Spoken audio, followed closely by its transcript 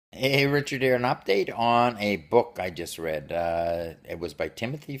Hey, Richard here, an update on a book I just read. It was by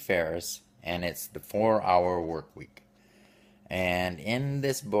Timothy Ferriss, and it's The 4 Hour Workweek. And in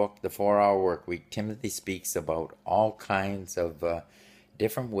this book, The 4 Hour Workweek, Timothy speaks about all kinds of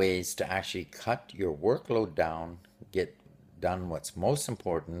different ways to actually cut your workload down, get done what's most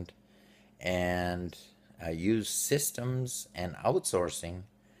important, and use systems and outsourcing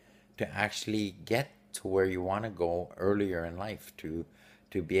to actually get to where you want to go earlier in life, to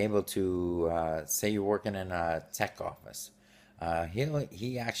be able to say you're working in a tech office.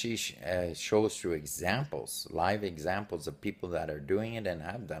 He actually shows through examples, live examples of people that are doing it and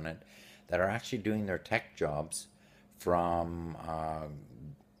have done it, that are actually doing their tech jobs from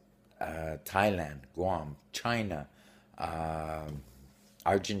Thailand, Guam, China, uh,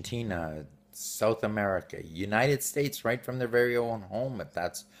 Argentina, South America, United States, right from their very own home, if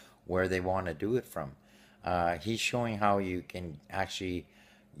that's where they want to do it from. He's showing how you can actually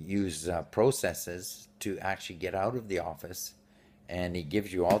use processes to actually get out of the office, and he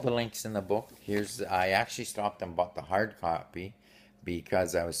gives you all the links in the book. I actually stopped and bought the hard copy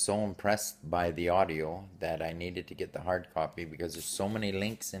because I was so impressed by the audio that I needed to get the hard copy, because there's so many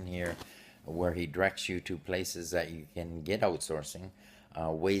links in here where he directs you to places that you can get outsourcing,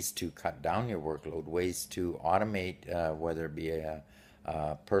 ways to cut down your workload, ways to automate, whether it be a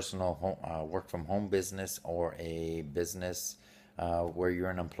personal work from home business or a business where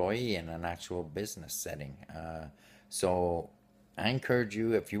you're an employee in an actual business setting. So I encourage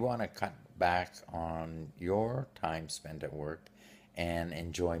you, if you want to cut back on your time spent at work and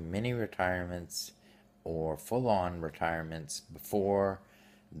enjoy mini retirements or full on retirements before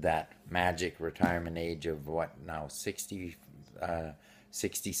that magic retirement age of what now, 60,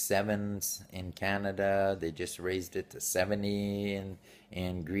 67s in Canada. They just raised it to 70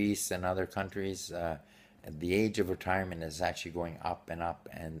 in Greece and other countries. The age of retirement is actually going up and up,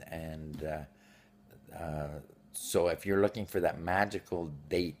 so if you're looking for that magical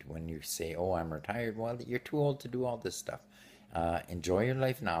date when you say, "Oh, I'm retired," well, you're too old to do all this stuff. Enjoy your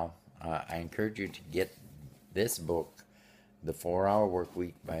life now. I encourage you to get this book, The 4 Hour Work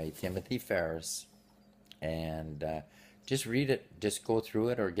Week by Timothy Ferriss, and just read it. Just go through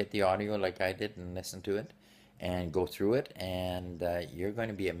it, or get the audio like I did and listen to it, and go through it, and you're going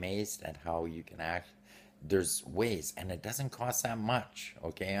to be amazed at how you can act. There's ways, and it doesn't cost that much.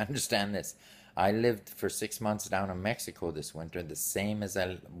 Okay, understand this. I lived for 6 months down in Mexico this winter, the same as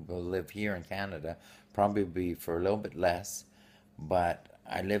I will live here in Canada, probably for a little bit less, but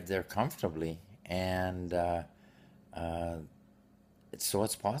I lived there comfortably, and uh, so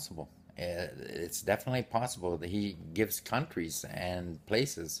it's possible. It's definitely possible that he gives countries and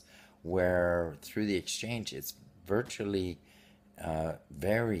places where through the exchange it's virtually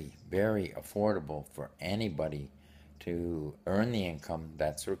very, very affordable for anybody to earn the income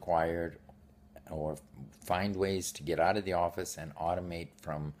that's required, or find ways to get out of the office and automate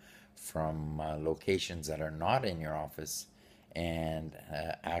from locations that are not in your office, and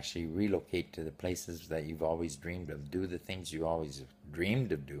actually relocate to the places that you've always dreamed of. Do the things you always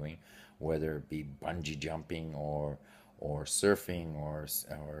dreamed of doing, whether it be bungee jumping or surfing or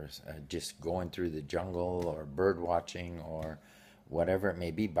just going through the jungle, or bird watching, or whatever it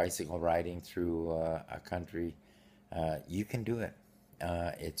may be, bicycle riding through a country. You can do it.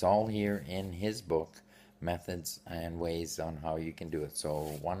 It's all here in his book, methods and ways on how you can do it. So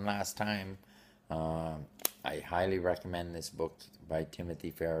one last time, uh, I highly recommend this book by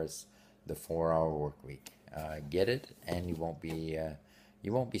Timothy Ferriss, The 4 Hour Work Week. Get it, and you won't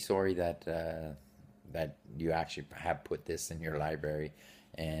be sorry that you actually have put this in your library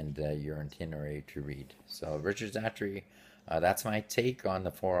and your itinerary to read. So Richard Szachury, that's my take on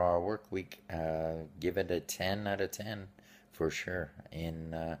the 4 Hour Work Week. Give it a 10 out of 10 for sure,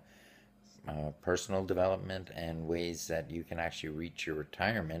 in personal development and ways that you can actually reach your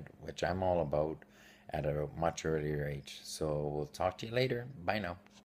retirement, which I'm all about, at a much earlier age. So we'll talk to you later. Bye now.